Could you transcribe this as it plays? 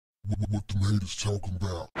What the haters talking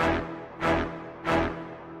about?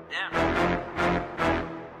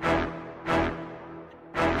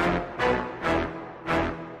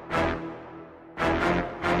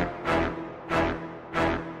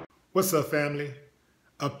 What's up, family?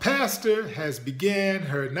 A pastor has began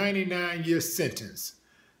her 99-year sentence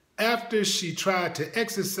after she tried to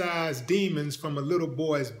exorcise demons from a little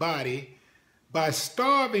boy's body by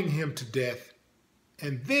starving him to death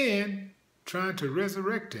and then trying to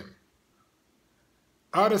resurrect him.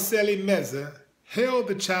 Araceli Meza held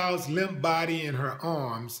the child's limp body in her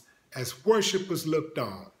arms as worshipers looked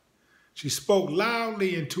on. She spoke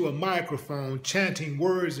loudly into a microphone, chanting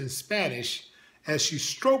words in Spanish as she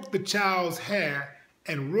stroked the child's hair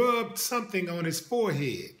and rubbed something on his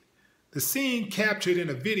forehead. The scene captured in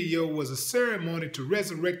a video was a ceremony to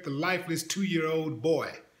resurrect the lifeless 2-year-old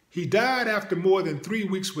boy. He died after more than 3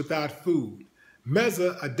 weeks without food.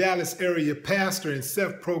 Meza, a Dallas area pastor and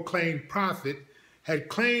self-proclaimed prophet, had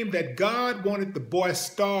claimed that God wanted the boy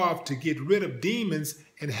starved to get rid of demons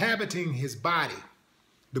inhabiting his body.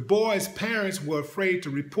 The boy's parents were afraid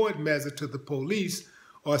to report Meza to the police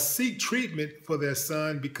or seek treatment for their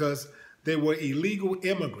son because they were illegal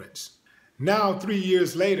immigrants. Now, 3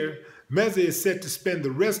 years later, Meza is set to spend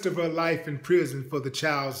the rest of her life in prison for the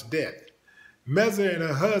child's death. Meza and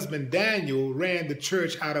her husband Daniel ran the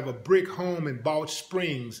church out of a brick home in Balch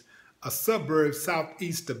Springs, a suburb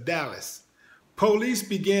southeast of Dallas. Police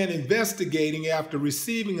began investigating after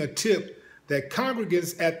receiving a tip that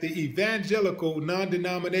congregants at the evangelical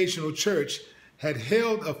non-denominational church had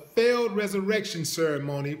held a failed resurrection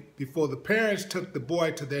ceremony before the parents took the boy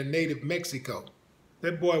to their native Mexico.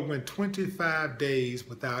 That boy went 25 days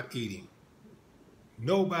without eating.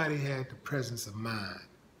 Nobody had the presence of mind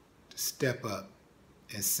to step up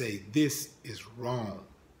and say, this is wrong.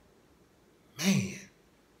 Man,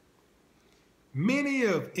 many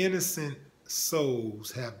of innocent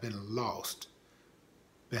souls have been lost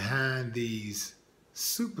behind these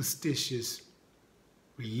superstitious,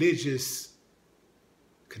 religious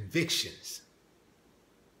convictions.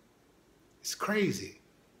 It's crazy.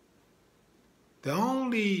 The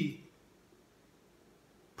only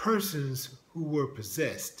persons who were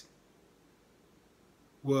possessed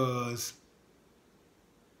was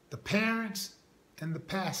the parents and the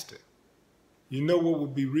pastor. You know what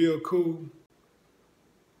would be real cool?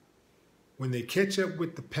 When they catch up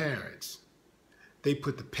with the parents, they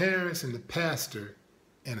put the parents and the pastor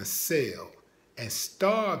in a cell and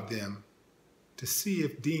starve them to see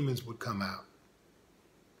if demons would come out.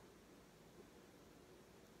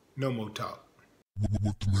 No more talk.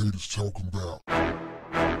 What the haters talking about?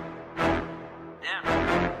 Yeah.